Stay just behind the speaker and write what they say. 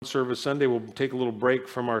service Sunday, we'll take a little break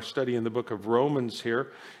from our study in the book of Romans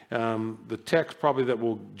here. The text probably that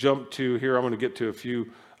we'll jump to here, I'm going to get to a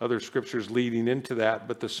few other scriptures leading into that,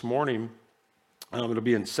 but this morning it'll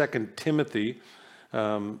be in 2 Timothy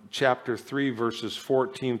chapter 3, verses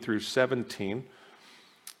 14 through 17.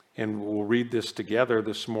 And we'll read this together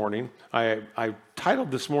this morning. I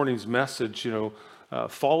titled this morning's message,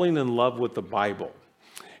 Falling in Love with the Bible.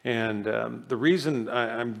 And the reason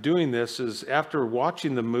I'm doing this is after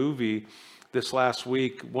watching the movie this last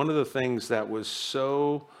week, one of the things that was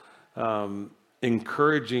so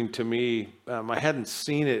encouraging to me, I hadn't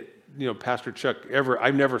seen it, Pastor Chuck I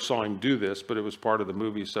never saw him do this, but it was part of the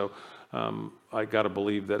movie. So I got to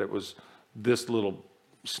believe that it was this little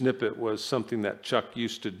snippet was something that Chuck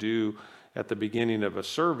used to do at the beginning of a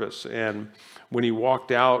service. And when he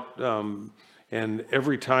walked out, and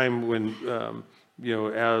every time when,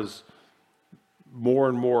 as more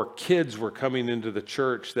and more kids were coming into the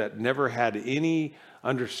church that never had any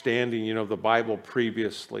understanding, of the Bible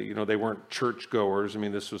previously, they weren't churchgoers. I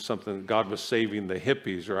mean, this was something God was saving the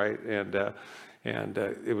hippies, right? And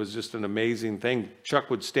it was just an amazing thing.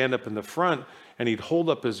 Chuck would stand up in the front and he'd hold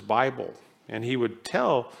up his Bible. And he would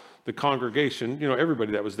tell the congregation,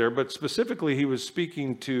 everybody that was there, but specifically he was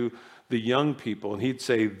speaking to the young people. And he'd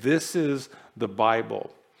say, this is the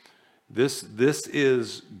Bible. This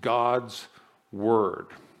is God's word.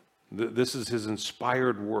 This is his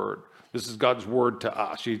inspired word. This is God's word to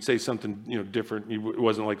us. He'd say something, different. It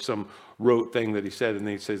wasn't like some rote thing that he said. And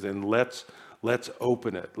then he says, then let's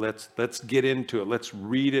open it. Let's get into it. Let's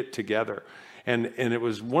read it together. And it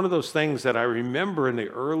was one of those things that I remember in the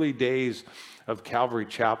early days of Calvary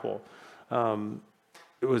Chapel.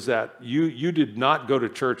 It was that you did not go to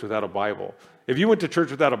church without a Bible. If you went to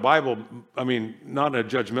church without a Bible, I mean, not in a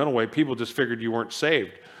judgmental way, people just figured you weren't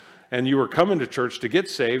saved. And you were coming to church to get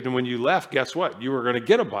saved. And when you left, guess what? You were going to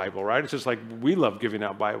get a Bible, right? It's just like we love giving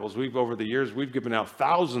out Bibles. Over the years, we've given out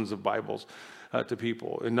thousands of Bibles to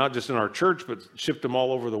people, and not just in our church, but shipped them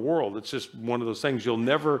all over the world. It's just one of those things. You'll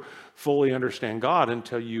never fully understand God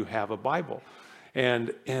until you have a Bible.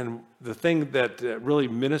 And the thing that really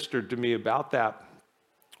ministered to me about that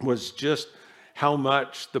was just how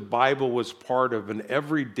much the Bible was part of an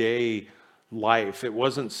everyday life. It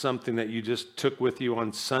wasn't something that you just took with you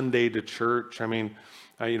on Sunday to church. I mean,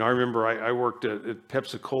 I remember I worked at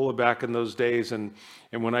Pepsi-Cola back in those days, and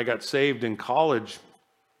when I got saved in college,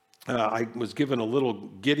 I was given a little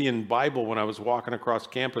Gideon Bible when I was walking across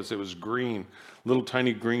campus. It was green, little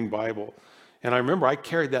tiny green Bible. And I remember I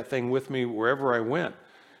carried that thing with me wherever I went.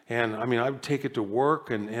 And I mean, I would take it to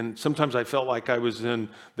work, and sometimes I felt like I was in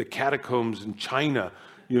the catacombs in China.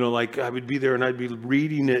 Like I would be there and I'd be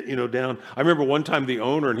reading it, down. I remember one time the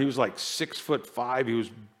owner, and he was like 6'5". He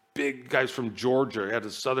was big, guys from Georgia. He had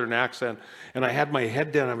a southern accent. And I had my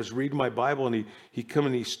head down. I was reading my Bible, and he come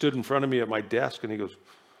and he stood in front of me at my desk, and he goes,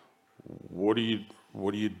 What are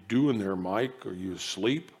you doing there, Mike? Are you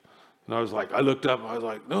asleep? And I looked up, I was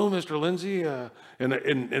like, no, Mr. Lindsay. And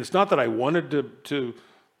it's not that I wanted to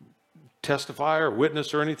testify or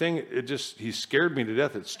witness or anything. He scared me to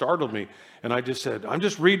death. It startled me. And I just said, I'm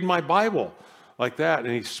just reading my Bible like that.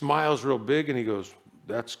 And he smiles real big and he goes,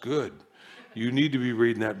 that's good. You need to be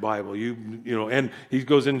reading that Bible. And he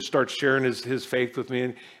goes in and starts sharing his faith with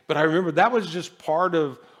me. But I remember that was just part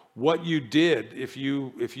of what you did if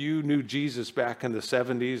you knew Jesus back in the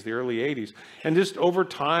 70s, the early 80s. And just over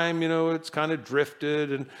time, it's kind of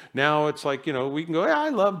drifted. And now it's like, we can go, yeah, I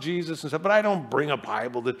love Jesus and stuff, but I don't bring a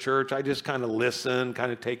Bible to church. I just kind of listen,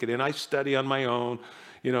 kind of take it in. I study on my own,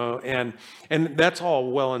 and that's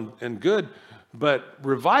all well and good. But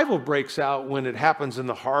revival breaks out when it happens in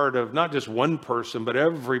the heart of not just one person, but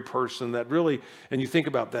every person that really, and you think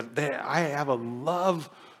about that, I have a love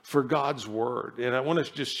for God's word. And I want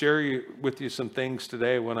to just share with you some things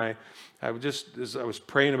today when as I was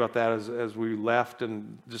praying about that as we left,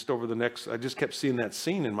 and just over the next, I just kept seeing that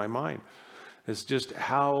scene in my mind. It's just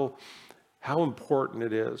how important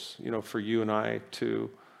it is, for you and I to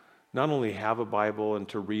not only have a Bible and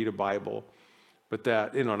to read a Bible, but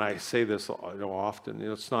that, and I say this often,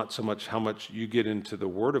 it's not so much how much you get into the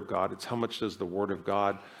Word of God, it's how much does the Word of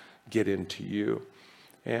God get into you.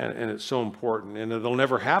 And it's so important, and it'll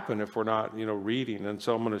never happen if we're not, reading. And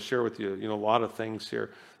so I'm going to share with you, a lot of things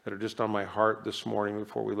here that are just on my heart this morning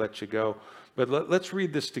before we let you go. But let's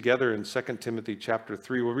read this together in 2 Timothy chapter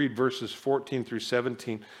 3. We'll read verses 14 through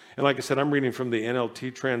 17. And like I said, I'm reading from the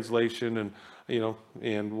NLT translation, and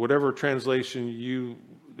and whatever translation you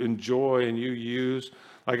enjoy and you use.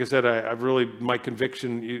 Like I said, I've really, my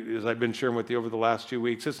conviction, as I've been sharing with you over the last few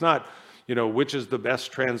weeks, it's not which is the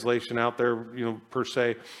best translation out there, per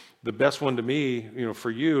se. the best one to me,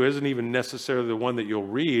 for you isn't even necessarily the one that you'll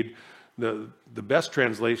read. The best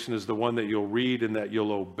translation is the one that you'll read and that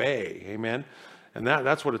you'll obey. Amen. And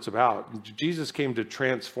that's what it's about. Jesus came to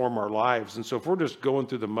transform our lives. And so if we're just going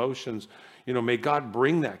through the motions, may God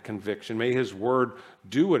bring that conviction. May his word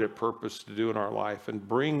do what it purposed to do in our life and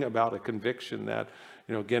bring about a conviction that,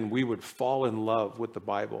 again, we would fall in love with the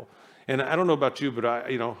Bible. And I don't know about you, but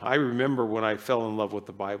I remember when I fell in love with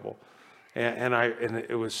the Bible. And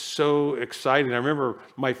it was so exciting. I remember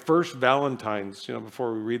my first Valentines,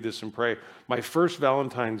 before we read this and pray, my first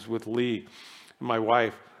Valentines with Lee, my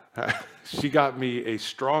wife, she got me a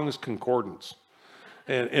Strong's Concordance.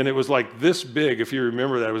 And it was like this big, if you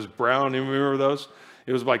remember that. It was brown. You remember those?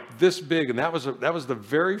 It was like this big. And that was the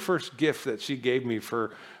very first gift that she gave me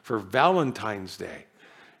for Valentine's Day.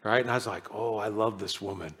 Right? And I was like, oh, I love this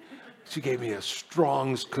woman. She gave me a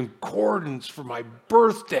Strong's Concordance for my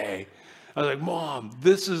birthday. I was like, Mom,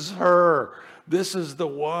 this is her. This is the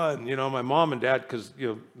one. My mom and dad, because,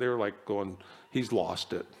 they were like going, he's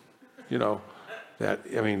lost it. To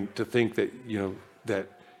think that, that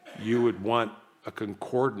you would want a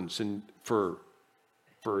concordance for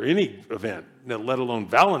any event, let alone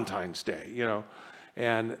Valentine's Day,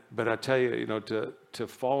 But I tell you, to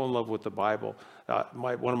fall in love with the Bible.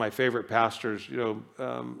 One of my favorite pastors,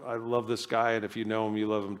 I love this guy, and if you know him, you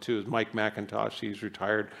love him too, is Mike McIntosh. He's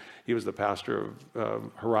retired. He was the pastor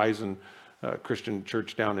of Horizon Christian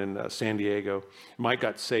Church down in San Diego. Mike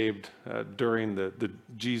got saved during the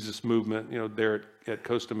Jesus movement, there at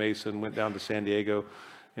Costa Mesa, and went down to San Diego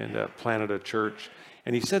and planted a church.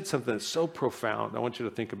 And he said something that's so profound. I want you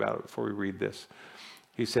to think about it before we read this.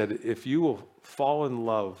 He said, if you will fall in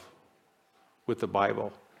love with the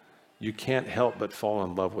Bible, you can't help but fall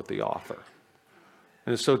in love with the author.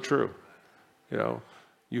 And it's so true.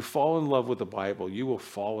 You fall in love with the Bible, you will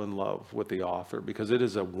fall in love with the author, because it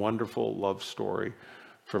is a wonderful love story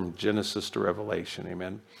from Genesis to Revelation.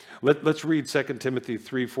 Amen. Let's read 2 Timothy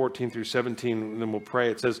 3:14 through 17, and then we'll pray.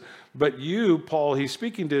 It says, but you, Paul, he's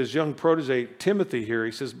speaking to his young protege, Timothy here.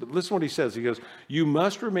 He says, but listen to what he says. He goes, you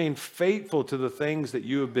must remain faithful to the things that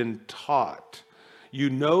you have been taught. You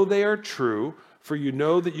know they are true, for you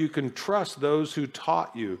know that you can trust those who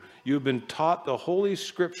taught you. You have been taught the Holy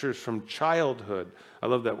Scriptures from childhood. I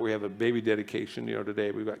love that we have a baby dedication,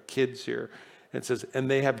 today. We've got kids here. It says, and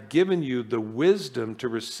they have given you the wisdom to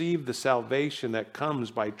receive the salvation that comes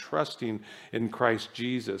by trusting in Christ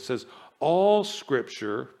Jesus. It says, all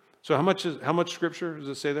Scripture. So how much Scripture does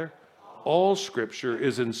it say there? All Scripture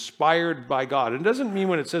is inspired by God. And it doesn't mean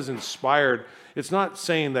when it says inspired, it's not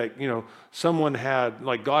saying that, someone had,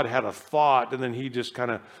 like God had a thought and then he just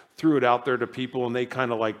kind of threw it out there to people and they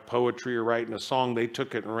kind of like poetry or writing a song, they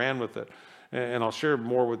took it and ran with it. And I'll share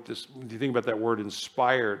more with this. When you think about that word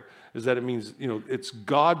inspired, is that it means, it's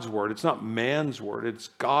God's word. It's not man's word. It's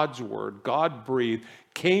God's word. God breathed,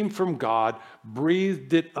 came from God,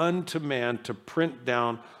 breathed it unto man to print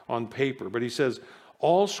down on paper. But he says,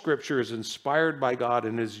 all Scripture is inspired by God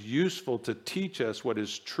and is useful to teach us what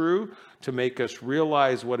is true, to make us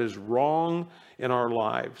realize what is wrong in our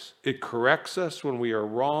lives. It corrects us when we are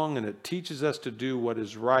wrong, and it teaches us to do what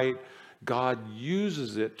is right. God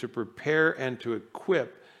uses it to prepare and to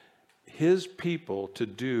equip his people to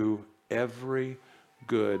do every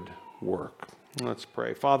good work. Let's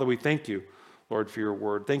pray. Father, we thank you, Lord, for your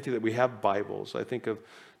word. Thank you that we have Bibles. I think of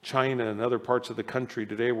China and other parts of the country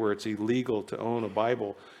today where it's illegal to own a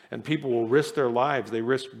Bible, and people will risk their lives. They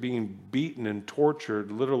risk being beaten and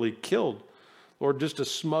tortured, literally killed, Lord, just to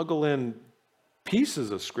smuggle in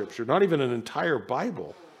pieces of Scripture, not even an entire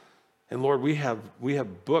Bible. And Lord, we have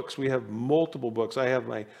books. We have multiple books. I have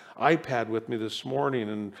my iPad with me this morning,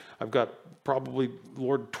 and I've got probably,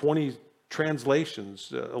 Lord, 20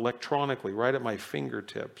 translations electronically right at my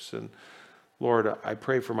fingertips. And Lord, I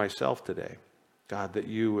pray for myself today, God, that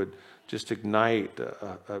you would just ignite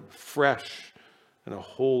a fresh and a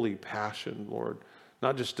holy passion, Lord,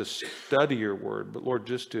 not just to study your word, but Lord,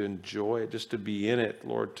 just to enjoy it, just to be in it,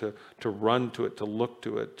 Lord, to run to it, to look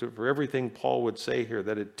to it, for everything Paul would say here,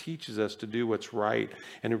 that it teaches us to do what's right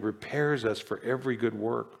and it prepares us for every good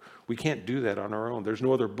work. We can't do that on our own. There's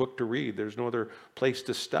no other book to read. There's no other place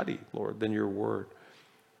to study, Lord, than your word.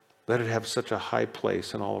 Let it have such a high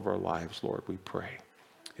place in all of our lives, Lord, we pray.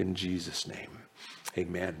 In Jesus' name.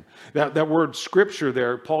 Amen. That word Scripture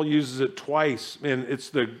there, Paul uses it twice, and it's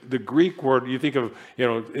the Greek word. You think of,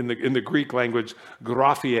 in the Greek language,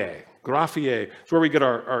 graphie. Graphie. It's where we get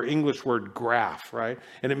our English word graph, right?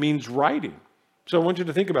 And it means writing. So I want you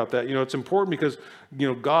to think about that. It's important because,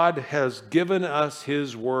 God has given us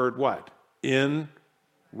his word, what? In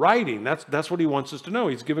writing. That's what he wants us to know.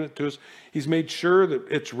 He's given it to us. He's made sure that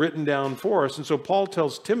it's written down for us. And so Paul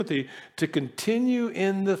tells Timothy to continue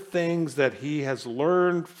in the things that he has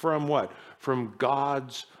learned from what? From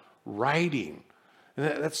God's writing. And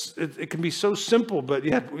it can be so simple, but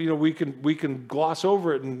yet, we can gloss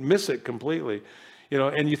over it and miss it completely.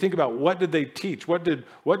 And you think about, what did they teach? What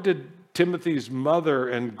did Timothy's mother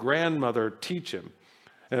and grandmother teach him?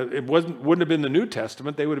 It wouldn't have been the New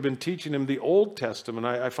Testament. They would have been teaching him the Old Testament.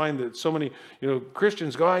 I find that so many,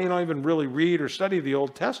 Christians go, I don't even really read or study the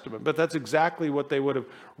Old Testament. But that's exactly what they would have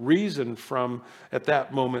reasoned from at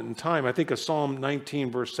that moment in time. I think of Psalm 19,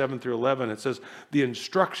 verse 7 through 11. It says, the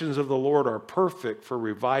instructions of the Lord are perfect for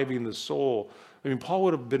reviving the soul. Paul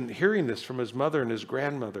would have been hearing this from his mother and his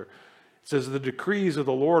grandmother. It says, the decrees of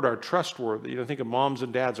the Lord are trustworthy. Think of moms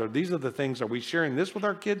and dads. These are the things, are we sharing this with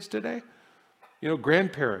our kids today?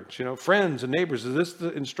 Grandparents, friends and neighbors. Is this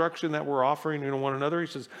the instruction that we're offering one another? He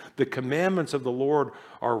says, the commandments of the Lord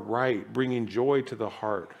are right, bringing joy to the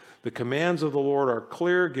heart. The commands of the Lord are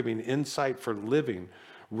clear, giving insight for living.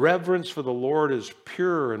 Reverence for the Lord is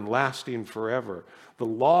pure and lasting forever. The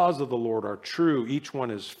laws of the Lord are true. Each one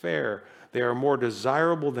is fair. They are more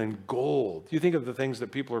desirable than gold. You think of the things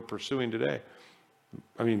that people are pursuing today.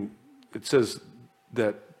 It says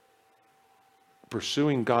that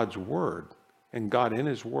pursuing God's word and God in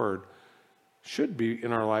his word should be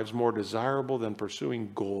in our lives more desirable than pursuing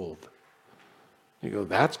gold. You go,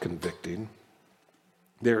 that's convicting.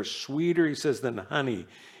 They're sweeter, he says, than honey,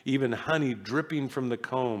 even honey dripping from the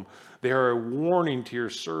comb. They are a warning to your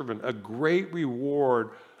servant, a great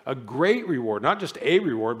reward, not just a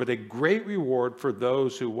reward, but a great reward for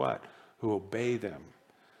those who what? Who obey them.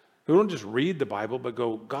 Who don't just read the Bible, but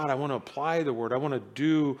go, God, I want to apply the word. I want to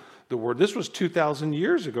do the word. This was 2,000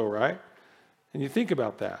 years ago, right? And you think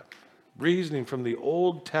about that. Reasoning from the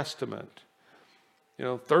Old Testament.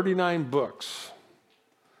 39 books.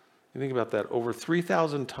 You think about that. Over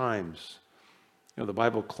 3,000 times, the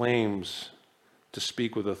Bible claims to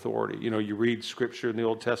speak with authority. You read scripture in the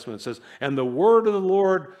Old Testament. It says, and the word of the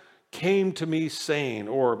Lord came to me saying,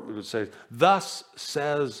 or it would say, thus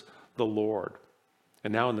says the Lord.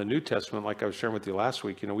 And now in the New Testament, like I was sharing with you last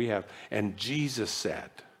week, we have, and Jesus said.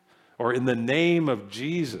 Or in the name of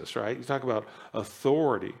Jesus, right? You talk about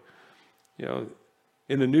authority. In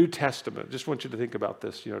the New Testament, just want you to think about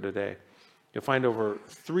this, today. You'll find over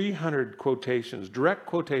 300 quotations, direct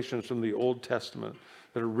quotations from the Old Testament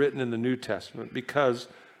that are written in the New Testament, because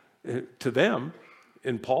to them,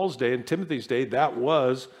 in Paul's day, in Timothy's day, that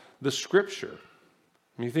was the scripture.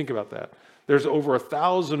 You think about that. There's over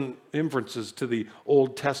 1,000 inferences to the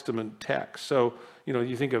Old Testament text. So,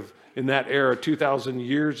 you think of in that era, 2,000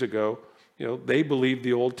 years ago, they believed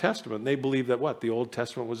the Old Testament. They believed that what? The Old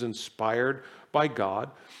Testament was inspired by God.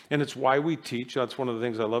 And it's why we teach. That's one of the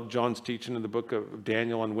things I love John's teaching in the book of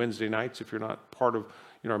Daniel on Wednesday nights. If you're not part of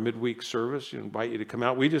our midweek service, I invite you to come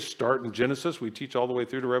out. We just start in Genesis. We teach all the way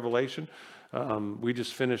through to Revelation. We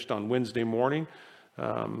just finished on Wednesday morning.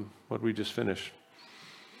 What did we just finish?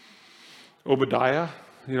 Obadiah.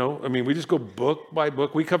 We just go book by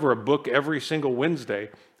book. We cover a book every single Wednesday.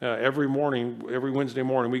 Every Wednesday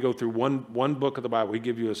morning, we go through one book of the Bible. We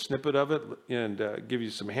give you a snippet of it and give you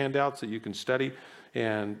some handouts that you can study,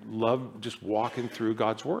 and love just walking through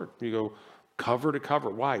God's Word. You go cover to cover.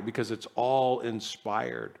 Why? Because it's all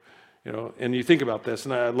inspired. And you think about this,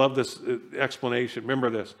 and I love this explanation. Remember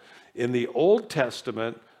this. In the Old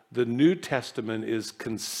Testament, the New Testament is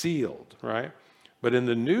concealed, right? But in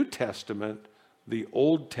the New Testament, the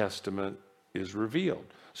Old Testament is revealed.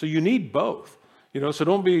 So you need both. So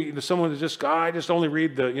don't be someone that just, I just only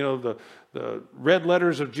read the red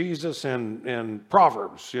letters of Jesus and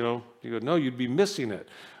Proverbs. You go, no, you'd be missing it.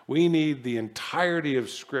 We need the entirety of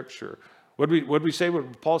Scripture. What did we say?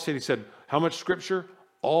 What Paul said? He said, how much Scripture?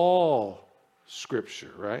 All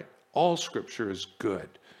Scripture, right? All Scripture is good.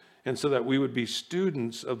 And so that we would be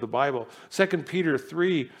students of the Bible. 2 Peter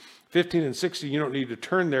 3, 15 and 16, you don't need to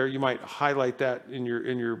turn there. You might highlight that in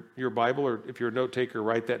your Bible, or if you're a note taker,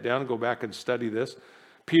 write that down and go back and study this.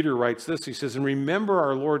 Peter writes this. He says, and remember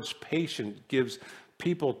our Lord's patience gives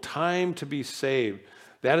people time to be saved.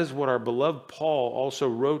 That is what our beloved Paul also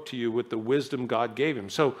wrote to you with the wisdom God gave him.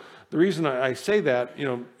 So the reason I say that,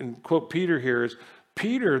 and quote Peter here, is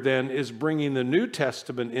Peter then is bringing the New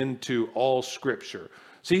Testament into all Scripture.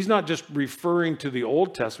 So he's not just referring to the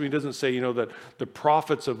Old Testament. He doesn't say, that the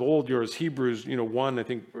prophets of old, as Hebrews, 1, I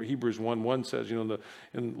think, or Hebrews 1:1 says,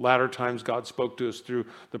 in latter times God spoke to us through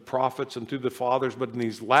the prophets and through the fathers. But in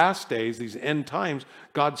these last days, these end times,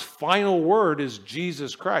 God's final word is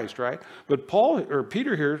Jesus Christ, right? But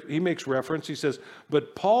Peter here, he makes reference. He says,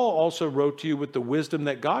 but Paul also wrote to you with the wisdom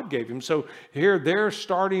that God gave him. So here they're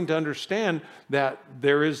starting to understand that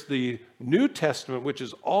there is the New Testament, which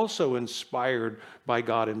is also inspired by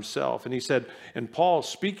God himself. And he said, and Paul,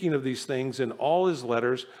 speaking of these things in all his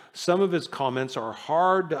letters, some of his comments are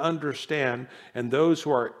hard to understand, and those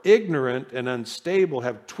who are ignorant and unstable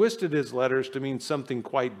have twisted his letters to mean something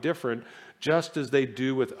quite different, just as they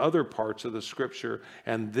do with other parts of the scripture,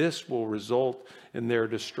 and this will result in their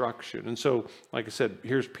destruction. And so, like I said,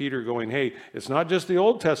 here's Peter going, hey, it's not just the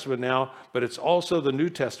Old Testament now, but it's also the New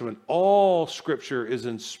Testament. All scripture is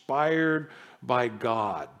inspired by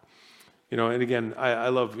God. And again, I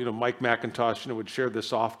love, Mike McIntosh, would share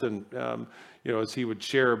this often, as he would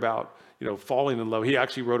share about, falling in love. He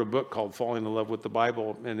actually wrote a book called Falling in Love with the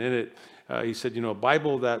Bible. And in it, he said, a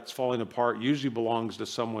Bible that's falling apart usually belongs to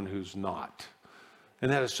someone who's not. And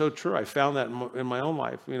that is so true. I found that in my own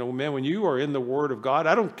life. Man, when you are in the Word of God,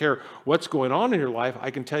 I don't care what's going on in your life. I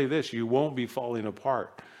can tell you this, you won't be falling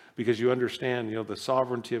apart. Because you understand, the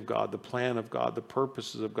sovereignty of God, the plan of God, the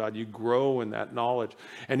purposes of God. You grow in that knowledge.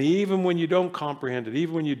 And even when you don't comprehend it,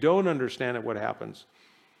 even when you don't understand it, what happens?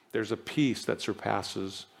 There's a peace that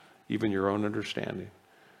surpasses even your own understanding.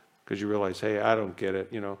 Because you realize, hey, I don't get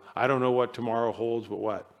it. I don't know what tomorrow holds, but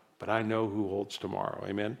what? But I know who holds tomorrow.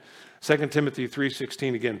 Amen? 2 Timothy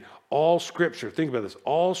 3:16, again, all Scripture, think about this,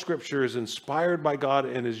 all Scripture is inspired by God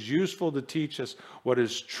and is useful to teach us what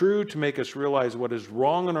is true, to make us realize what is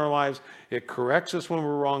wrong in our lives. It corrects us when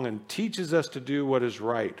we're wrong and teaches us to do what is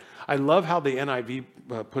right. I love how the NIV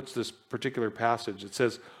puts this particular passage. It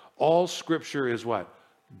says, all Scripture is what?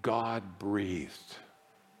 God-breathed.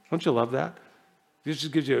 Don't you love that? This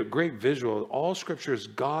just gives you a great visual. All Scripture is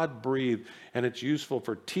God-breathed, and it's useful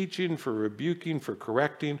for teaching, for rebuking, for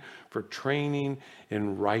correcting, for training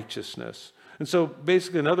in righteousness. And so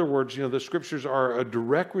basically, in other words, the Scriptures are a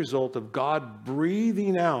direct result of God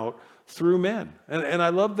breathing out through men. And I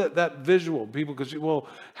love that visual, people, because, well,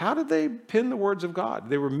 how did they pin the words of God?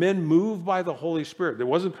 They were men moved by the Holy Spirit. There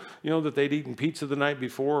wasn't, that they'd eaten pizza the night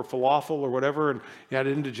before or falafel or whatever and had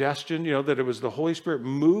indigestion, that it was the Holy Spirit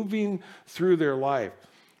moving through their life,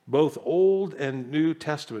 both Old and New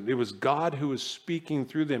Testament. It was God who was speaking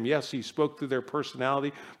through them. Yes, he spoke through their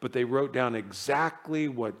personality, but they wrote down exactly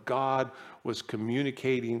what God was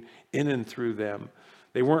communicating in and through them.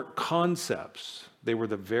 They weren't concepts. They were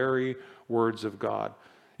the very words of God.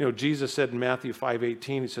 Jesus said in Matthew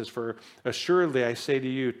 5:18, he says, for assuredly I say to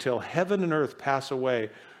you, till heaven and earth pass away,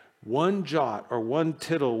 one jot or one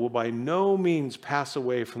tittle will by no means pass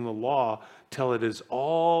away from the law till it is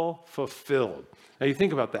all fulfilled. Now you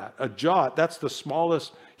think about that. A jot, that's the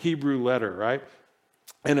smallest Hebrew letter, right?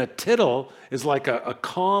 And a tittle is like a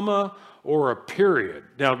comma or a period.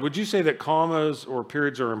 Now, would you say that commas or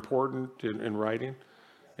periods are important in writing?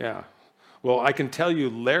 Yeah. Well, I can tell you,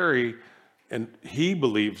 Larry, and he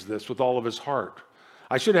believes this with all of his heart.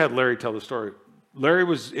 I should have had Larry tell the story. Larry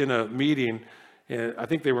was in a meeting, and I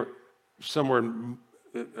think they were somewhere,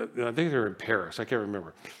 I think they were in Paris. I can't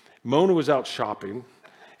remember. Mona was out shopping,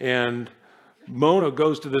 and Mona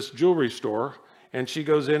goes to this jewelry store, and she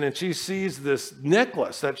goes in and she sees this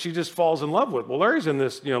necklace that she just falls in love with. Well, Larry's in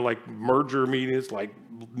this, like merger meeting. It's like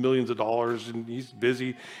millions of dollars and he's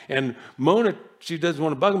busy. And Mona, she doesn't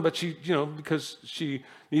want to bug him, but she, because she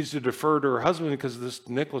needs to defer to her husband because this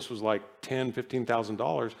necklace was like $10,000,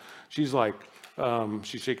 $15,000. She's like,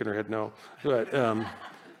 she's shaking her head no, but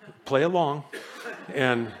play along.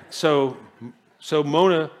 And so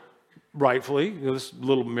Mona, rightfully, this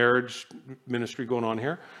little marriage ministry going on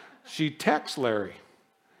here, she texts Larry,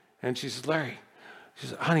 and she says, Larry, she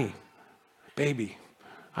says, honey, baby,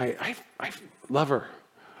 I love her.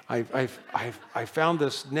 I found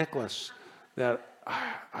this necklace that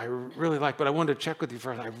I really like, but I wanted to check with you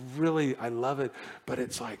first. I love it, but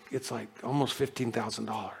it's like almost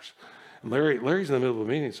 $15,000. And Larry's in the middle of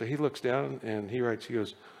the meeting, so he looks down and he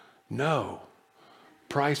goes, no,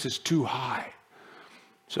 price is too high.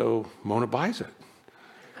 So Mona buys it.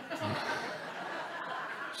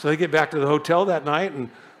 So they get back to the hotel that night, and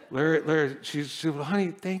Larry, she said, well, honey,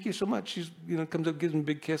 thank you so much. She's, comes up, gives him a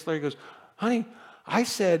big kiss. Larry goes, honey, I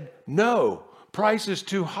said, no, price is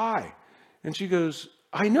too high. And she goes,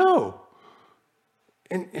 I know.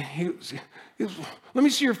 And he goes, let me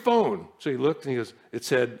see your phone. So he looked and he goes, it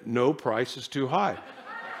said, no, price is too high.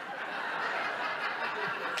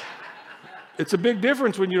 It's a big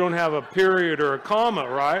difference when you don't have a period or a comma,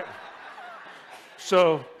 right?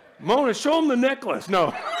 So, Mona, show him the necklace.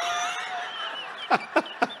 No.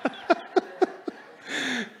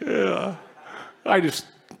 Yeah. I just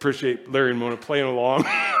appreciate Larry and Mona playing along.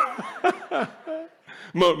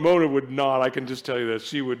 Mona would not, I can just tell you that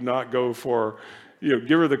she would not go for, give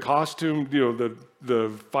her the costume, the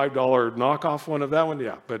 $5 knockoff one of that one.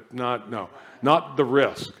 Yeah, but not the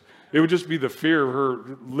risk. It would just be the fear of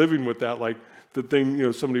her living with that, like the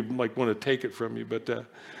thing, somebody might want to take it from you. But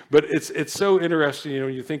it's so interesting,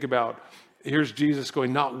 you think about, here's Jesus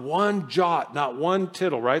going, not one jot, not one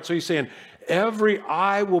tittle, right? So he's saying, every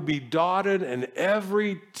I will be dotted and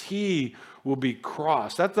every T will be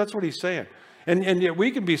crossed. That's what he's saying. And yet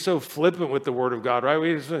we can be so flippant with the Word of God,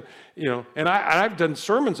 right? And I've done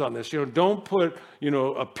sermons on this. Don't put,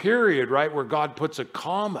 a period, right, where God puts a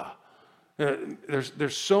comma.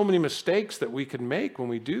 There's so many mistakes that we can make when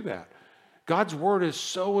we do that. God's Word is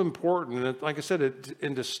so important. And like I said,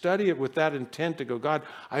 and to study it with that intent to go, God,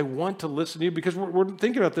 I want to listen to you, because we're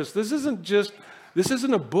thinking about this. This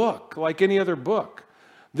isn't a book like any other book.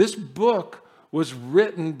 This book was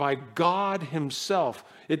written by God himself.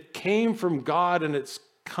 It came from God and it's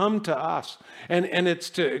come to us. And it's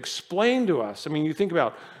to explain to us. I mean, you think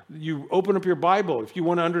about, you open up your Bible, if you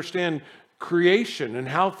want to understand creation and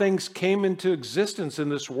how things came into existence in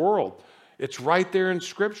this world, it's right there in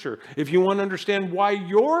Scripture. If you want to understand why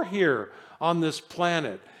you're here on this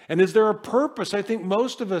planet, and is there a purpose? I think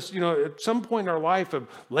most of us, at some point in our life have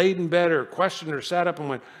laid in bed or questioned or sat up and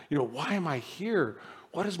went, why am I here?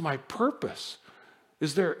 What is my purpose?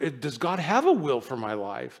 Does God have a will for my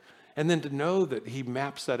life? And then to know that he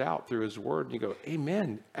maps that out through his word, and you go,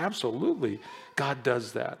 amen, absolutely, God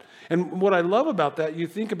does that. And what I love about that, you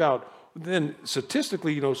think about then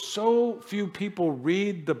statistically, so few people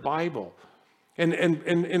read the Bible. And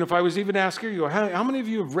if I was even asking you, how many of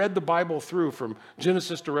you have read the Bible through from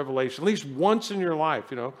Genesis to Revelation, at least once in your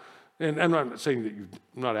life, And I'm not saying that I'm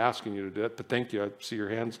not asking you to do that, but thank you. I see your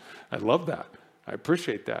hands. I love that. I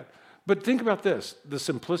appreciate that. But think about this, the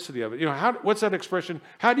simplicity of it. What's that expression?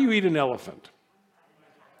 How do you eat an elephant?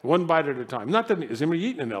 One bite at a time. Not that, has anybody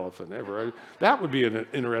eaten an elephant ever? That would be an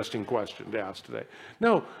interesting question to ask today.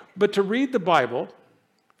 No, but to read the Bible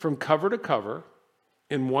from cover to cover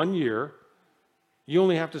in 1 year, you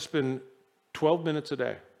only have to spend 12 minutes a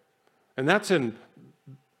day. And that's in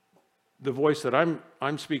the voice that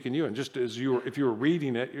I'm speaking to you. And just as if you were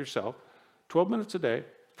reading it yourself, 12 minutes a day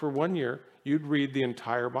for 1 year, you'd read the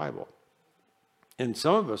entire Bible. And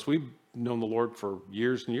some of us, we've known the Lord for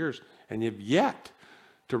years and years, and have yet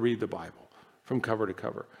to read the Bible from cover to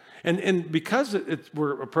cover. And because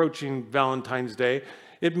we're approaching Valentine's Day,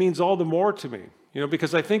 it means all the more to me,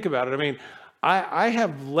 because I think about it. I mean, I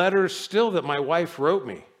have letters still that my wife wrote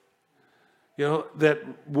me, that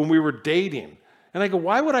when we were dating. And I go,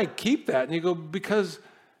 why would I keep that? And you go, because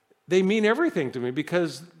they mean everything to me,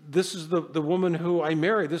 because this is the woman who I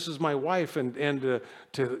married. This is my wife. And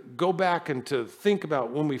to go back and to think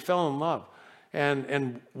about when we fell in love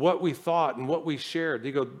and what we thought and what we shared.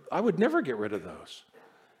 You go, I would never get rid of those.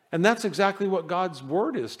 And that's exactly what God's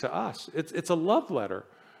word is to us. It's a love letter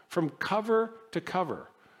from cover to cover.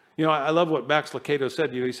 I love what Max Lucado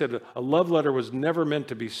said. He said a love letter was never meant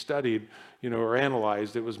to be studied, or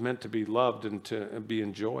analyzed. It was meant to be loved and to be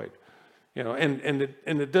enjoyed. And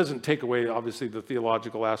it doesn't take away, obviously, the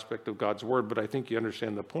theological aspect of God's word, but I think you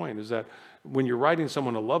understand the point, is that when you're writing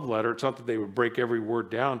someone a love letter, it's not that they would break every word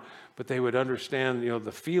down, but they would understand,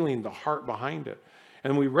 the feeling, the heart behind it.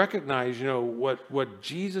 And we recognize, what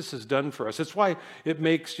Jesus has done for us. That's why it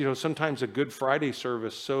makes, sometimes a Good Friday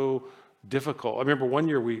service so difficult. I remember one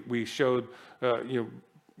year we showed,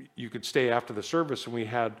 you could stay after the service, and we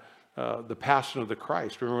had The Passion of the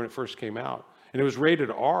Christ. Remember when it first came out? And it was rated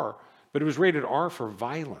R. But it was rated R for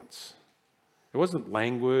violence. It wasn't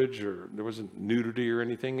language, or there wasn't nudity or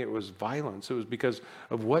anything. It was violence. It was because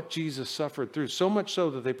of what Jesus suffered through. So much so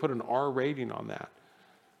that they put an R rating on that.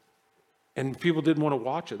 And people didn't want to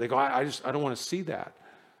watch it. They go, I don't want to see that.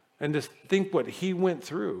 And to think what he went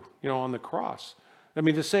through, on the cross. I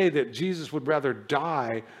mean, to say that Jesus would rather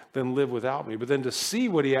die than live without me. But then to see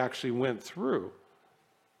what he actually went through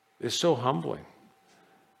is so humbling.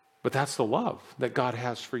 But that's the love that God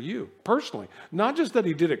has for you personally. Not just that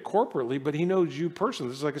he did it corporately, but he knows you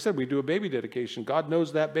personally. This is, like I said, we do a baby dedication. God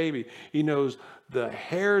knows that baby. He knows the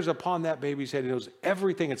hairs upon that baby's head. He knows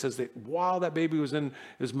everything. It says that while that baby was in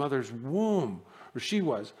his mother's womb, or she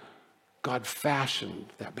was, God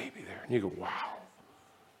fashioned that baby there. And you go, wow.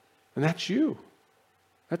 And that's you.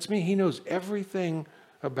 That's me. He knows everything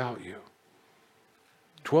about you.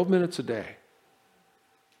 12 minutes a day.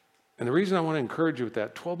 And the reason I want to encourage you with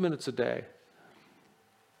that, 12 minutes a day,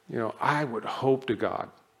 I would hope to God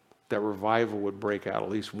that revival would break out at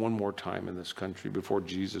least one more time in this country before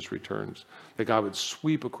Jesus returns, that God would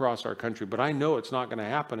sweep across our country. But I know it's not going to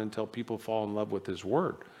happen until people fall in love with his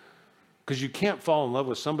word. Because you can't fall in love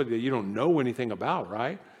with somebody that you don't know anything about,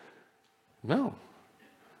 right? No.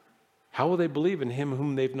 How will they believe in him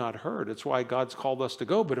whom they've not heard? It's why God's called us to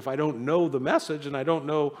go. But if I don't know the message and I don't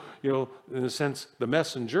know, in a sense, the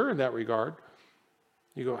messenger in that regard,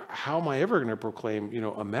 you go, how am I ever going to proclaim,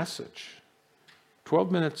 a message?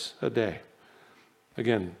 12 minutes a day.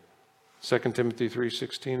 Again, 2 Timothy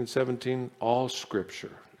 3:16 and 17, all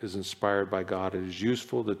scripture is inspired by God. It is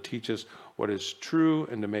useful to teach us what is true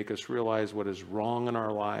and to make us realize what is wrong in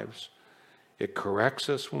our lives. It corrects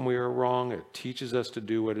us when we are wrong. It teaches us to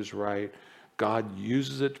do what is right. God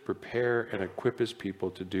uses it to prepare and equip his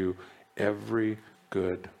people to do every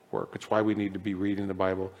good work. It's why we need to be reading the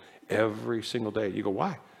Bible every single day. You go,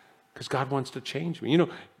 why? Because God wants to change me. Do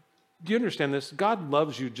you understand this? God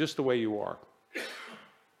loves you just the way you are.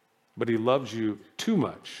 But he loves you too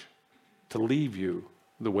much to leave you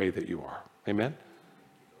the way that you are. Amen?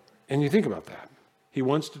 And you think about that. He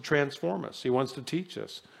wants to transform us. He wants to teach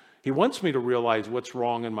us. He wants me to realize what's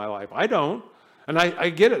wrong in my life. I don't. And I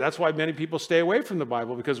get it. That's why many people stay away from the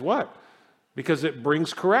Bible. Because what? Because it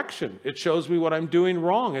brings correction. It shows me what I'm doing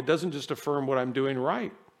wrong. It doesn't just affirm what I'm doing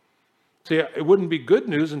right. See, it wouldn't be good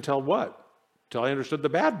news until what? Until I understood the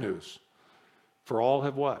bad news. For all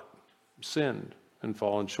have what? Sinned and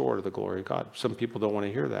fallen short of the glory of God. Some people don't want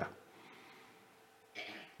to hear that.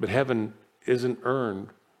 But heaven isn't earned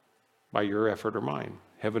by your effort or mine.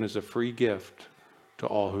 Heaven is a free gift to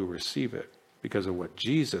all who receive it because of what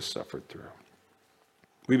Jesus suffered through.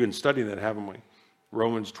 We've been studying that, haven't we?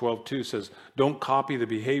 Romans 12:2 says, don't copy the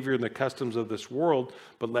behavior and the customs of this world,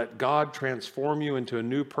 but let God transform you into a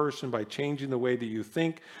new person by changing the way that you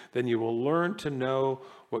think. Then you will learn to know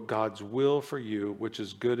what God's will for you, which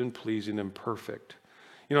is good and pleasing and perfect.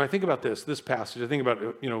 I think about this passage. I think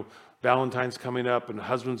about, Valentines coming up and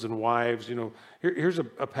husbands and wives. Here's a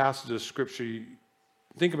passage of scripture.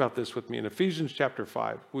 Think about this with me. In Ephesians chapter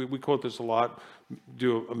 5, we quote this a lot,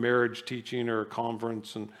 do a marriage teaching or a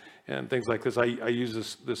conference and things like this. I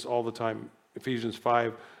use this all the time. Ephesians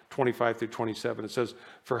 5:25 through 27. It says,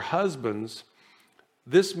 for husbands,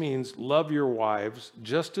 this means love your wives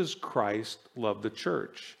just as Christ loved the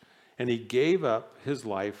church, and he gave up his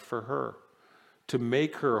life for her, to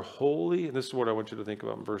make her holy. And this is what I want you to think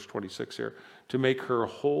about in verse 26 here. To make her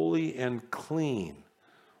holy and clean,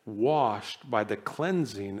 washed by the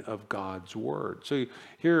cleansing of God's word. So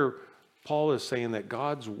here Paul is saying that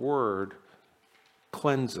God's word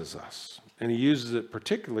cleanses us. And he uses it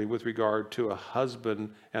particularly with regard to a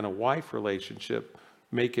husband and a wife relationship,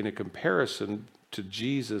 making a comparison to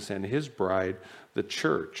Jesus and his bride, the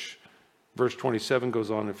church. Verse 27 goes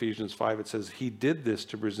on in Ephesians 5. It says, he did this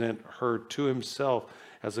to present her to himself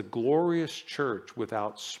as a glorious church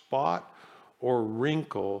without spot or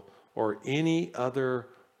wrinkle or any other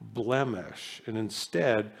blemish. And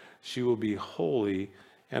instead, she will be holy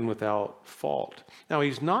and without fault. Now,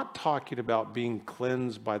 he's not talking about being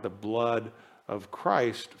cleansed by the blood of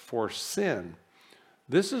Christ for sin.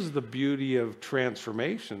 This is the beauty of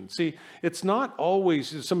transformation. See, it's not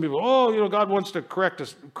always, some people, God wants to correct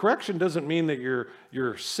us. Correction doesn't mean that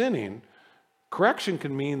you're sinning. Correction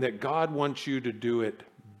can mean that God wants you to do it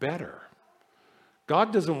better.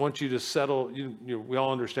 God doesn't want you to settle. We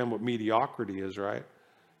all understand what mediocrity is, right?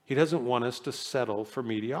 He doesn't want us to settle for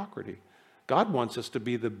mediocrity. God wants us to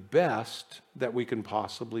be the best that we can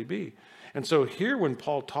possibly be. And so here when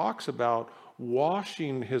Paul talks about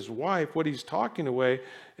washing his wife, what he's talking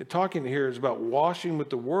here is about washing with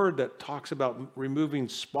the word that talks about removing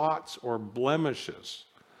spots or blemishes.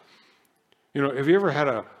 Have you ever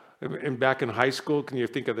had back in high school, can you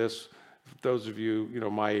think of this? Those of you,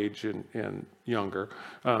 my age and younger,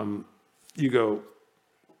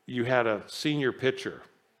 you had a senior picture.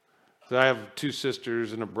 So I have two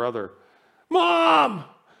sisters and a brother. Mom,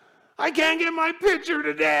 I can't get my picture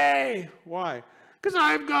today. Why? Because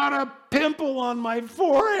I've got a pimple on my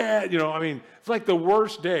forehead. It's like the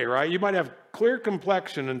worst day, right? You might have clear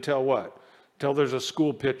complexion until what? Until there's a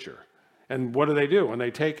school picture. And what do when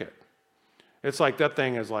they take it? It's like that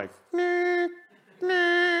thing is like, nah,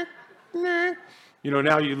 nah, nah.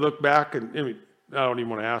 Now you look back and I don't even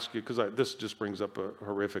want to ask you because this just brings up a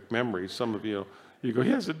horrific memory. Some of you go,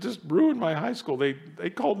 yes, it just ruined my high school. They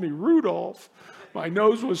called me Rudolph. My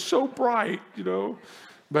nose was so bright,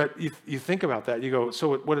 But you think about that. You go,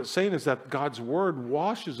 so what it's saying is that God's word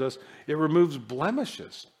washes us. It removes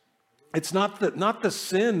blemishes. It's not the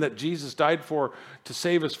sin that Jesus died for to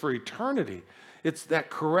save us for eternity. It's that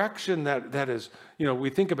correction that is, we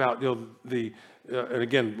think about, and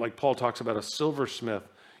again, like Paul talks about a silversmith,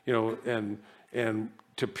 and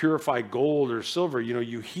to purify gold or silver,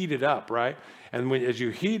 you heat it up, right? And as you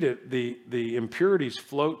heat it, the impurities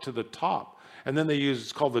float to the top. And then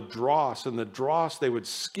it's called the dross. And the dross, they would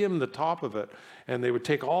skim the top of it, and they would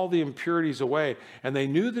take all the impurities away. And they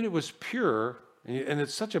knew that it was pure, and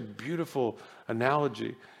it's such a beautiful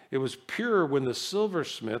analogy. It was pure when the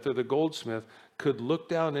silversmith or the goldsmith could look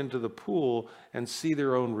down into the pool and see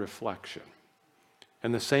their own reflection.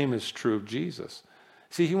 And the same is true of Jesus.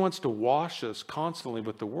 See, he wants to wash us constantly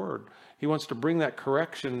with the word. He wants to bring that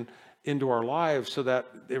correction into our lives so that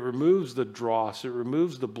it removes the dross, it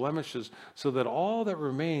removes the blemishes, so that all that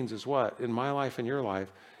remains is what? In my life and your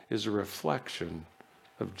life is a reflection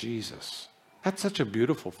of Jesus. That's such a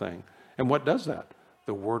beautiful thing. And what does that?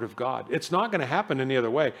 The Word of God. It's not going to happen any other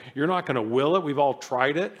way. You're not going to will it. We've all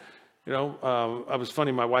tried it. I was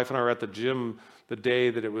funny. My wife and I were at the gym the day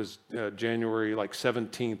that it was January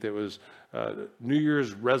 17th. It was New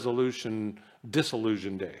Year's resolution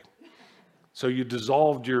disillusion day. So you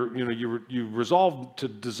dissolved you resolved to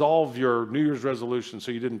dissolve your New Year's resolution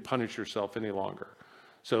so you didn't punish yourself any longer.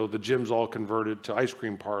 So the gyms all converted to ice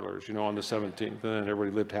cream parlors, on the 17th, and then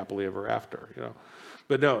everybody lived happily ever after,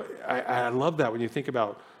 But no, I love that when you think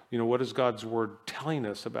about, what is God's word telling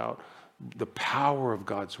us about the power of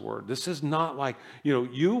God's word. This is not like,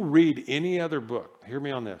 you read any other book. Hear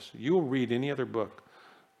me on this. You will read any other book.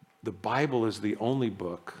 The Bible is the only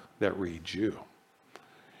book that reads you.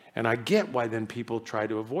 And I get why then people try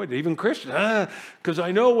to avoid it. Even Christians, because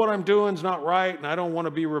I know what I'm doing is not right, and I don't want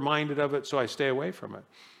to be reminded of it, so I stay away from it.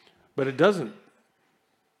 But it doesn't,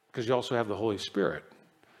 because you also have the Holy Spirit.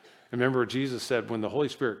 Remember, Jesus said, when the Holy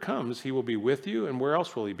Spirit comes, he will be with you, and where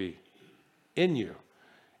else will he be? In you.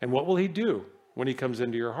 And what will he do when he comes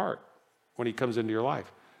into your heart, when he comes into your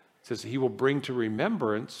life? It says he will bring to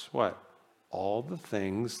remembrance, what? All the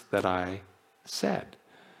things that I said.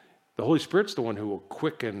 The Holy Spirit's the one who will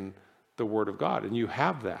quicken the Word of God, and you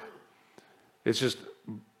have that. It's just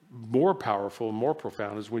more powerful and more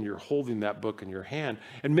profound is when you're holding that book in your hand.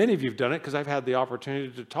 And many of you have done it because I've had the opportunity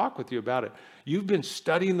to talk with you about it. You've been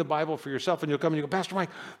studying the Bible for yourself, and you'll come and you go, Pastor Mike,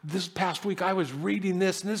 this past week I was reading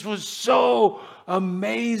this, and this was so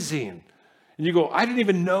amazing. And you go, I didn't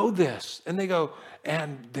even know this. And they go,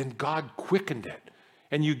 and then God quickened it.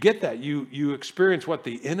 And you get that. You experience what?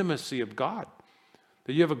 The intimacy of God.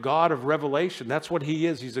 That you have a God of revelation. That's what he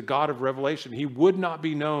is. He's a God of revelation. He would not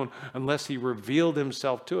be known unless he revealed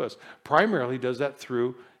himself to us. Primarily, he does that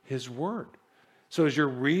through his word. So as you're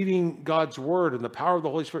reading God's word and the power of the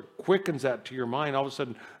Holy Spirit quickens that to your mind, all of a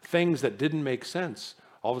sudden, things that didn't make sense,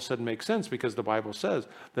 all of a sudden make sense because the Bible says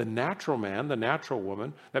the natural man, the natural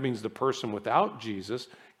woman, that means the person without Jesus,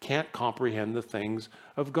 can't comprehend the things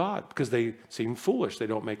of God because they seem foolish. They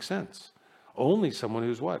don't make sense. Only someone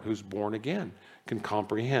who's what? Who's born again can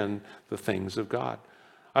comprehend the things of God.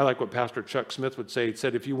 I like what Pastor Chuck Smith would say. He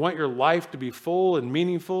said, if you want your life to be full and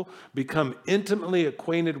meaningful, become intimately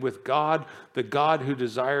acquainted with God, the God who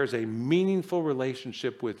desires a meaningful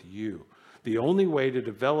relationship with you. The only way to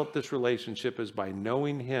develop this relationship is by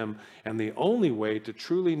knowing him, and the only way to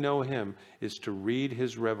truly know him is to read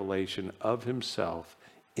his revelation of himself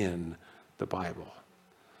in the Bible.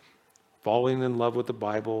 Falling in love with the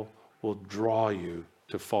Bible will draw you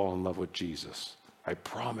to fall in love with Jesus. I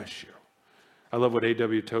promise you. I love what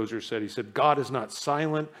A.W. Tozer said. He said, God is not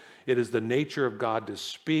silent. It is the nature of God to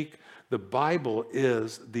speak. The Bible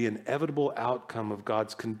is the inevitable outcome of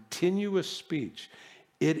God's continuous speech.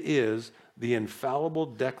 It is the infallible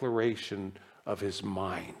declaration of his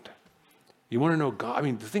mind. You want to know God? I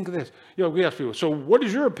mean, think of this. We ask people, so what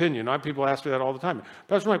is your opinion? People ask me that all the time.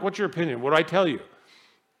 Pastor Mike, what's your opinion? What do I tell you?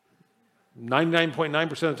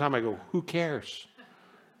 99.9% of the time I go, who cares?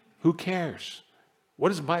 Who cares?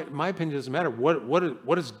 What is my opinion doesn't matter.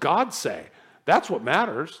 What does God say? That's what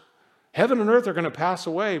matters. Heaven and earth are going to pass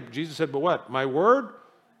away. Jesus said, but what? My word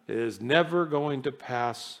is never going to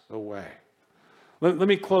pass away. Let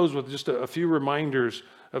me close with just a few reminders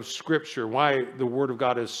of Scripture, why the Word of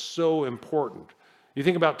God is so important. You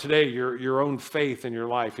think about today, your own faith in your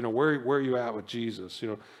life. Where are you at with Jesus?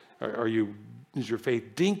 Is your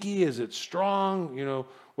faith dinky? Is it strong?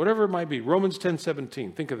 Whatever it might be. Romans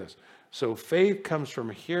 10:17. Think of this. So faith comes from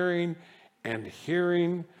hearing, and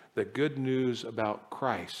hearing the good news about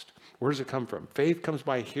Christ. Where does it come from? Faith comes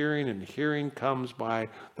by hearing, and hearing comes by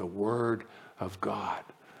the Word of God.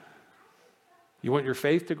 You want your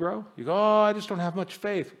faith to grow? You go, I just don't have much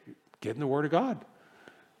faith. Get in the Word of God.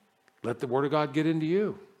 Let the Word of God get into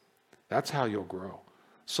you. That's how you'll grow.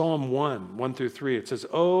 Psalm 1 through 3, it says,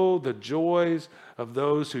 "Oh, the joys of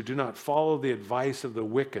those who do not follow the advice of the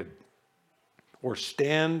wicked, or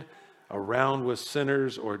stand around with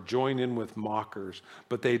sinners, or join in with mockers,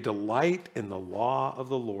 but they delight in the law of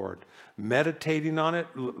the Lord, meditating on it."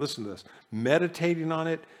 Listen to this. Meditating on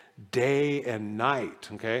it day and night.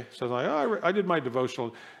 Okay. So it's like, oh, I did my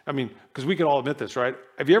devotional. I mean, because we can all admit this, right?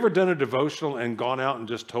 Have you ever done a devotional and gone out and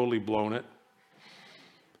just totally blown it?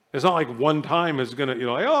 It's not like one time is going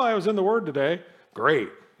to, like, oh, I was in the Word today. Great.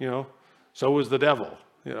 So was the devil,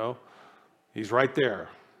 he's right there.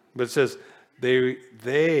 But it says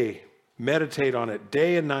they meditate on it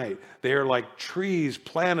day and night. They are like trees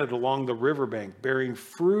planted along the riverbank, bearing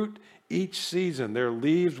fruit each season. Their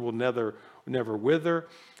leaves will never wither.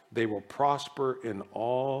 They will prosper in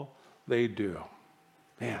all they do.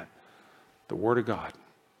 Man, the Word of God.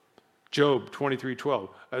 Job 23:12.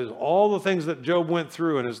 As all the things that Job went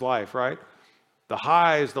through in his life, right? The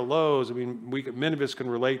highs, the lows. I mean, many of us can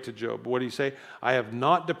relate to Job. What did he say? "I have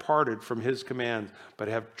not departed from his commands, but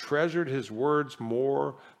have treasured his words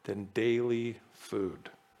more than daily food."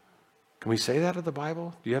 Can we say that of the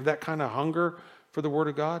Bible? Do you have that kind of hunger for the Word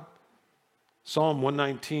of God? Psalm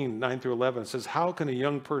 119, 9 through 11 says, "How can a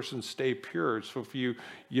young person stay pure?" So for you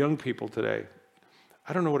young people today,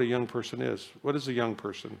 I don't know what a young person is. What is a young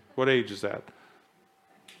person? What age is that?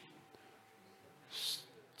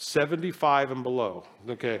 75 and below.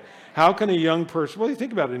 Okay. How can a young person, well, you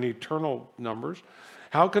think about it in eternal numbers.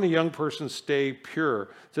 How can a young person stay pure?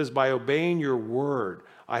 It says, "By obeying your word.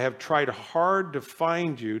 I have tried hard to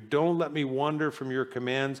find you. Don't let me wander from your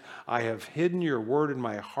commands. I have hidden your word in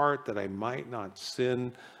my heart that I might not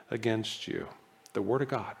sin against you." The Word of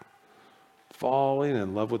God. Falling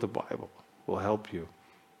in love with the Bible will help you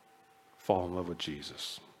fall in love with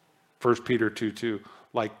Jesus. 1 Peter 2:2,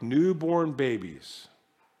 "Like newborn babies,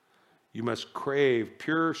 you must crave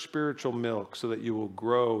pure spiritual milk so that you will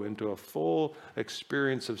grow into a full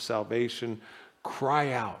experience of salvation.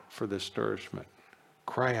 Cry out for this nourishment."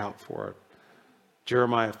 Cry out for it.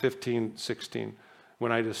 Jeremiah 15:16,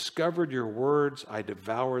 "When I discovered your words, I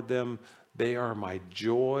devoured them. They are my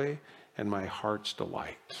joy and my heart's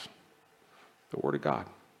delight." The Word of God.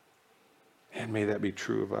 And may that be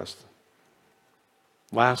true of us.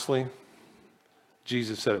 Lastly,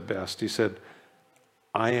 Jesus said it best. He said,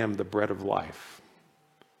 "I am the bread of life.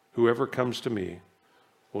 Whoever comes to me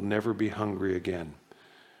will never be hungry again.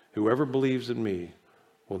 Whoever believes in me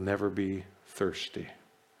will never be thirsty."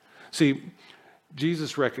 See,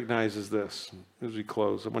 Jesus recognizes this. As we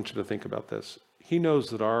close, I want you to think about this. He knows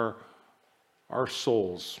that our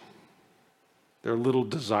souls, they're little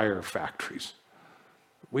desire factories.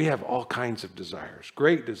 We have all kinds of desires,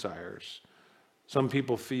 great desires. Some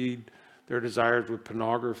people feed their desires with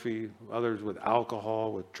pornography, others with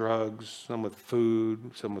alcohol, with drugs, some with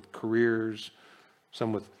food, some with careers,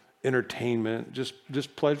 some with entertainment,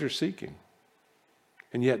 just pleasure seeking.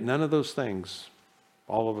 And yet none of those things,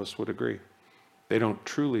 all of us would agree, they don't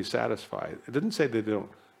truly satisfy. It didn't say they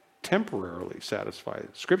don't temporarily satisfy.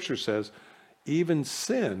 Scripture says even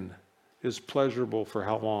sin is pleasurable for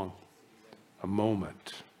how long? A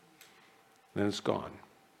moment. Then it's gone.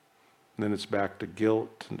 And then it's back to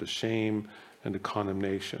guilt and to shame and to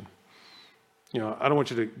condemnation. I don't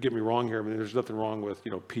want you to get me wrong here. I mean, there's nothing wrong with,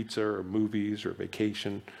 pizza or movies or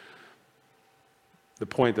vacation. The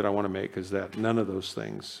point that I want to make is that none of those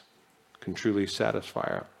things can truly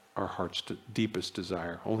satisfy our heart's deepest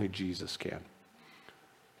desire. Only Jesus can.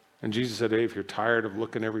 And Jesus said, "Hey, if you're tired of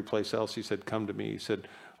looking every place else," he said, "come to me." He said,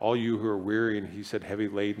 "All you who are weary," and he said, "heavy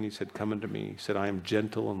laden," he said, "come unto me." He said, "I am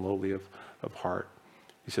gentle and lowly of heart."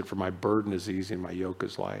 He said, "For my burden is easy and my yoke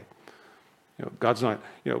is light." God's not,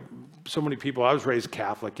 so many people, I was raised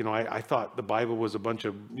Catholic, I thought the Bible was a bunch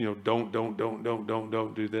of, don't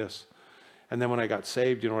do this. And then when I got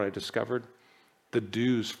saved, you know what I discovered? The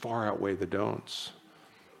do's far outweigh the don'ts.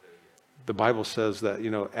 The Bible says that,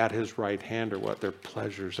 at his right hand are what? Their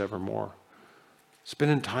pleasures evermore.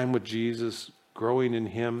 Spending time with Jesus, growing in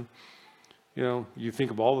him. You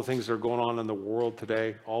think of all the things that are going on in the world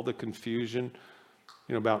today, all the confusion,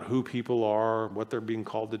 about who people are, what they're being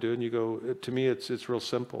called to do. And you go, to me, it's real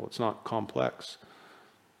simple. It's not complex.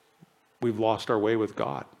 We've lost our way with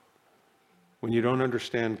God. When you don't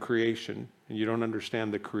understand creation and you don't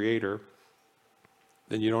understand the Creator,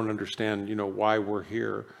 then you don't understand, why we're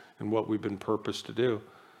here and what we've been purposed to do.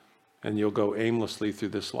 And you'll go aimlessly through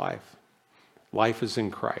this life. Life is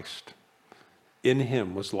in Christ. In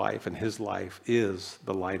him was life, and his life is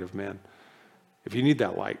the light of men. If you need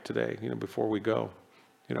that light today, before we go,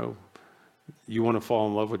 you want to fall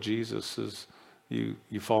in love with Jesus, as you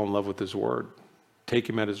fall in love with his word. Take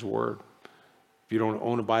him at his word. If you don't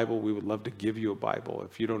own a Bible, we would love to give you a Bible.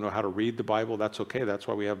 If you don't know how to read the Bible, that's okay. That's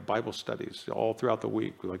why we have Bible studies all throughout the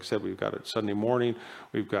week. Like I said, we've got it Sunday morning,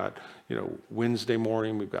 we've got, Wednesday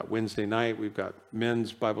morning, we've got Wednesday night, we've got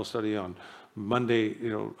men's Bible study on Monday,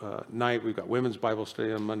 night, we've got women's Bible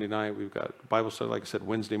study on Monday night, we've got Bible study, like I said,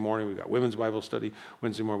 Wednesday morning, we've got women's Bible study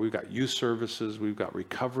Wednesday morning, we've got youth services, we've got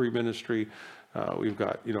recovery ministry, we've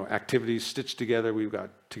got, activities stitched together, we've got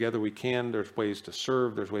Together We Can, there's ways to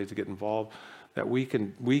serve, there's ways to get involved, that we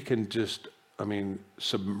can just,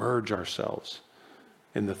 submerge ourselves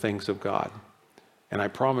in the things of God. And I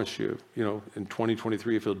promise you, in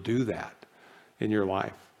 2023, if you'll do that in your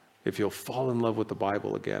life, if you'll fall in love with the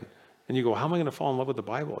Bible again, and you go, how am I going to fall in love with the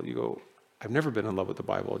Bible? You go, I've never been in love with the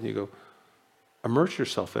Bible. And you go, immerse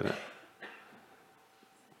yourself in it.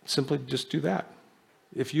 Simply just do that.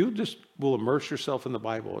 If you just will immerse yourself in the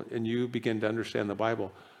Bible and you begin to understand the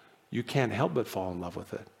Bible, you can't help but fall in love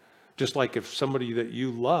with it. Just like if somebody that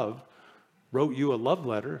you love wrote you a love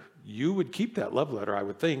letter, you would keep that love letter, I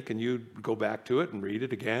would think, and you'd go back to it and read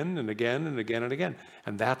it again and again and again and again.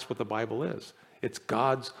 And that's what the Bible is. It's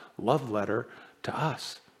God's love letter to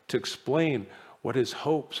us to explain what his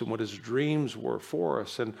hopes and what his dreams were for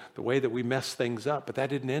us and the way that we mess things up. But that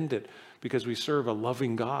didn't end it, because we serve a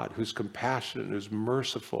loving God who's compassionate and who's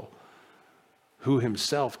merciful, who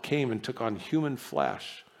himself came and took on human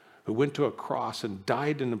flesh, who went to a cross and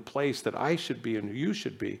died in a place that I should be and you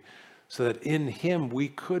should be, so that in him we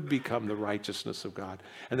could become the righteousness of God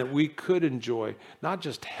and that we could enjoy not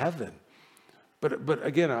just heaven, but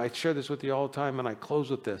again, I share this with you all the time, and I close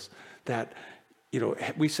with this, that,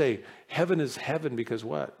 we say heaven is heaven because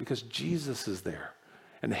what? Because Jesus is there.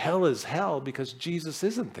 And hell is hell because Jesus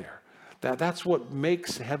isn't there. That's what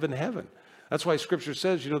makes heaven heaven. That's why Scripture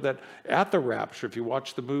says, that at the rapture, if you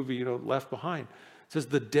watch the movie, Left Behind, it says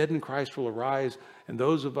the dead in Christ will arise, and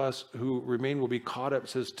those of us who remain will be caught up, it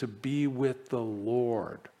says, to be with the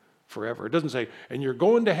Lord forever. It doesn't say, and you're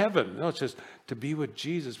going to heaven. No, it says to be with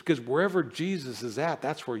Jesus, because wherever Jesus is at,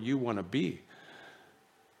 that's where you want to be.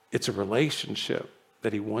 It's a relationship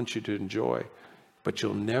that he wants you to enjoy, but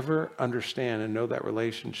you'll never understand and know that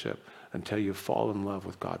relationship until you fall in love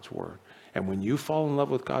with God's word. And when you fall in love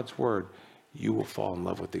with God's word, you will fall in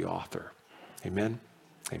love with the author. Amen.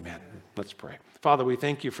 Amen. Let's pray. Father, we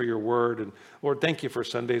thank you for your word. And Lord, thank you for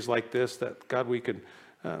Sundays like this, that God, we can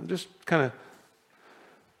just kind of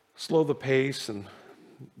slow the pace and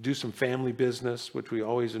do some family business, which we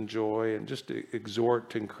always enjoy, and just to exhort,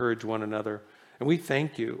 to encourage one another. And we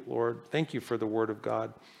thank you, Lord. Thank you for the word of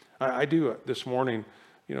God. I do this morning,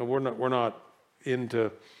 we're not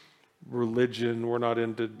into religion. We're not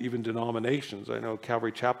into even denominations. I know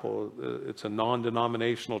Calvary Chapel, it's a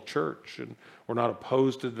non-denominational church, and we're not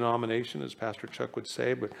opposed to denomination, as Pastor Chuck would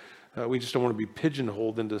say, but we just don't want to be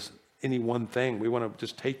pigeonholed into any one thing. We want to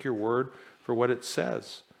just take your word for what it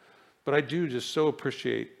says. But I do just so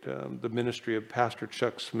appreciate the ministry of Pastor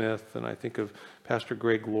Chuck Smith, and I think of Pastor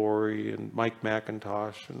Greg Laurie and Mike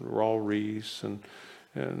McIntosh and Raul Reese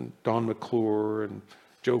and Don McClure and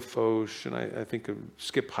Joe Foch, and I think of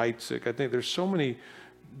Skip Heitzig. I think there's so many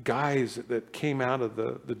guys that came out of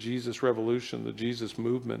the Jesus revolution, the Jesus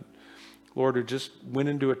movement, Lord, who just went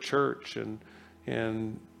into a church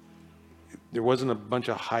and there wasn't a bunch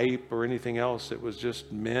of hype or anything else. It was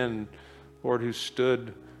just men, Lord, who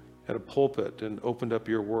stood at a pulpit and opened up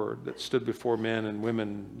your word, that stood before men and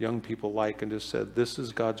women, young people alike, and just said, this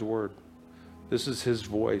is God's word. This is his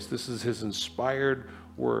voice. This is his inspired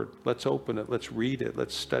word. Let's open it. Let's read it.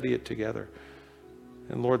 Let's study it together.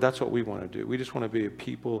 And Lord, that's what we want to do. We just want to be a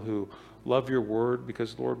people who love your word,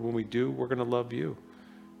 because Lord, when we do, we're going to love you.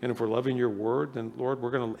 And if we're loving your word, then Lord,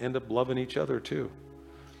 we're going to end up loving each other too.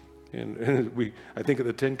 And I think of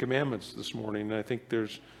the 10 Commandments this morning, and I think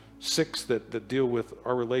there's 6 that deal with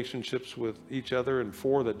our relationships with each other, and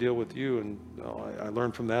 4 that deal with you. And I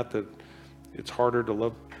learned from that it's harder to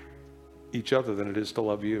love each other than it is to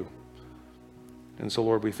love you. And so,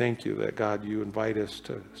 Lord, we thank you that, God, you invite us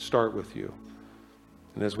to start with you.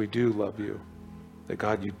 And as we do love you, that,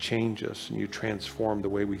 God, you change us and you transform the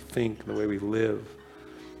way we think, the way we live.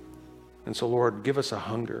 And so, Lord, give us a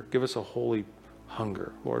hunger. Give us a holy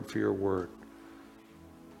hunger, Lord, for your word.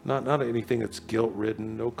 Not anything that's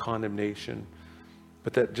guilt-ridden, no condemnation,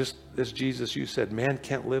 but that, just as Jesus, you said, man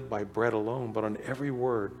can't live by bread alone, but on every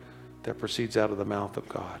word that proceeds out of the mouth of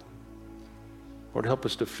God. Lord, help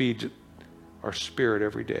us to feed our spirit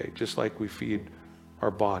every day, just like we feed our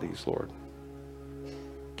bodies, Lord.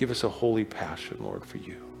 Give us a holy passion, Lord, for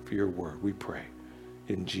you, for your word, we pray.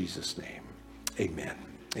 In Jesus' name, amen.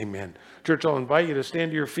 Amen. Church, I'll invite you to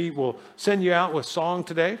stand to your feet. We'll send you out with song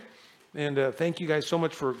today. And thank you guys so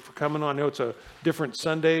much for coming on. I know it's a different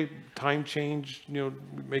Sunday, time change, we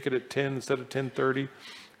make it at 10 instead of 10:30.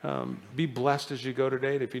 Be blessed as you go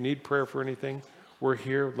today. And if you need prayer for anything, we're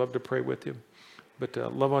here. Love to pray with you. But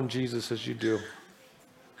love on Jesus as you do.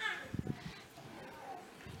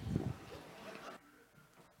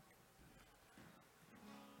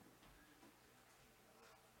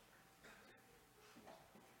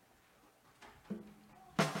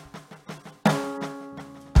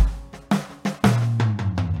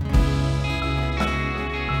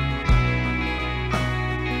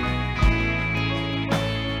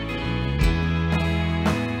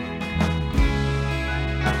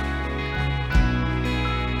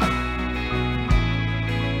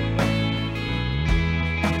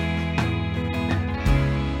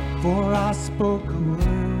 Before I spoke a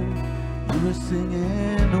word, you were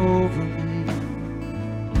singing over me.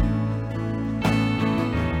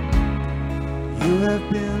 You have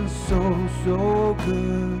been so, so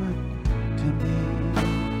good to me.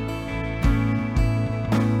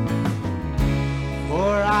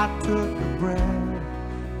 Before I took a breath,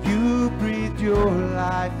 you breathed your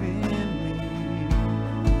life in me.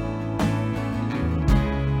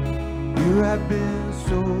 You have been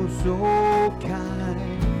so, so kind.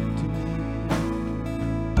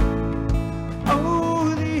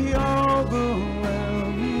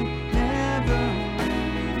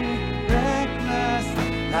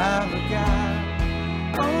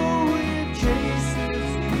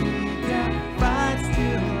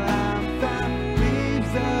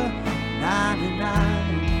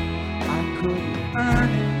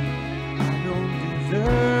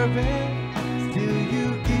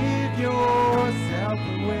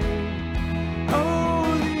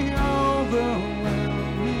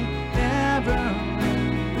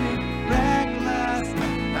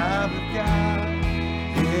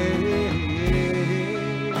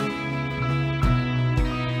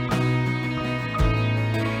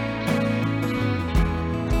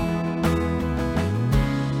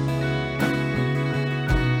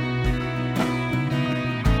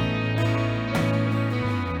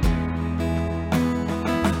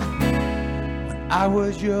 I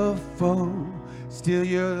was your foe, still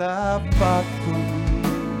your love fought for me.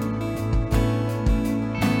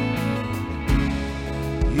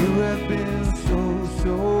 You have been so,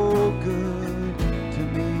 so good to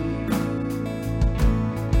me.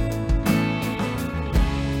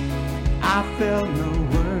 I felt no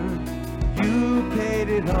worth, you paid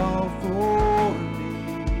it all for me.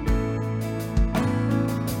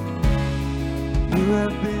 You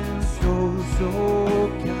have been so, so